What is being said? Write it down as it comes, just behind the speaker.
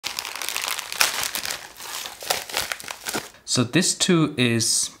So this tool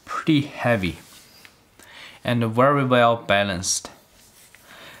is pretty heavy and very well balanced.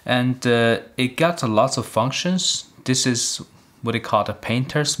 And it got lots of functions. This is what they call the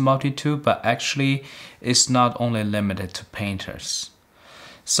painter's multi-tool, but actually it's not only limited to painters.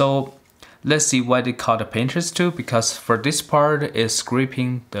 So let's see why they call the painter's tool, because for this part is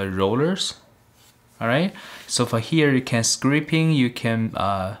scraping the rollers. All right, so for here you can scraping, you can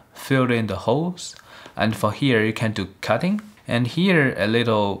fill in the holes, and for here you can do cutting, and here a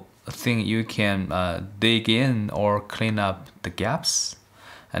little thing you can dig in or clean up the gaps,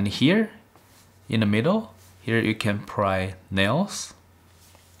 and here in the middle, here you can pry nails,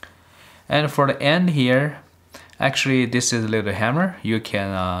 and for the end here, actually this is a little hammer. You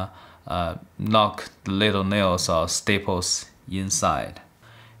can knock the little nails or staples inside.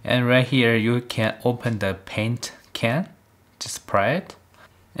 And right here you can open the paint can, just pry it.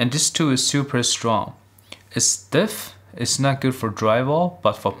 And this tool is super strong. It's stiff, it's not good for drywall,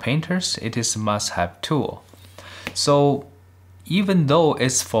 but for painters it is a must-have tool. So even though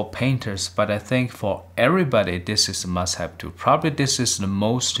it's for painters, but I think for everybody this is a must-have tool. Probably this is the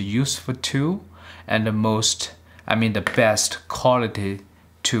most useful tool and the best quality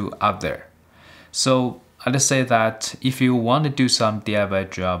tool out there. So I'd say that if you want to do some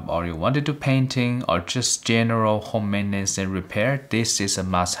DIY job, or you want to do painting, or just general home maintenance and repair, this is a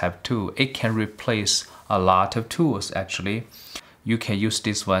must-have tool. It can replace a lot of tools actually. You can use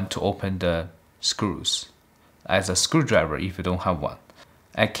this one to open the screws as a screwdriver if you don't have one.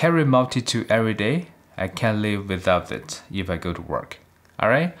 I carry multi-tool every day. I can't live without it if I go to work.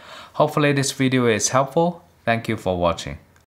 Alright, hopefully this video is helpful. Thank you for watching.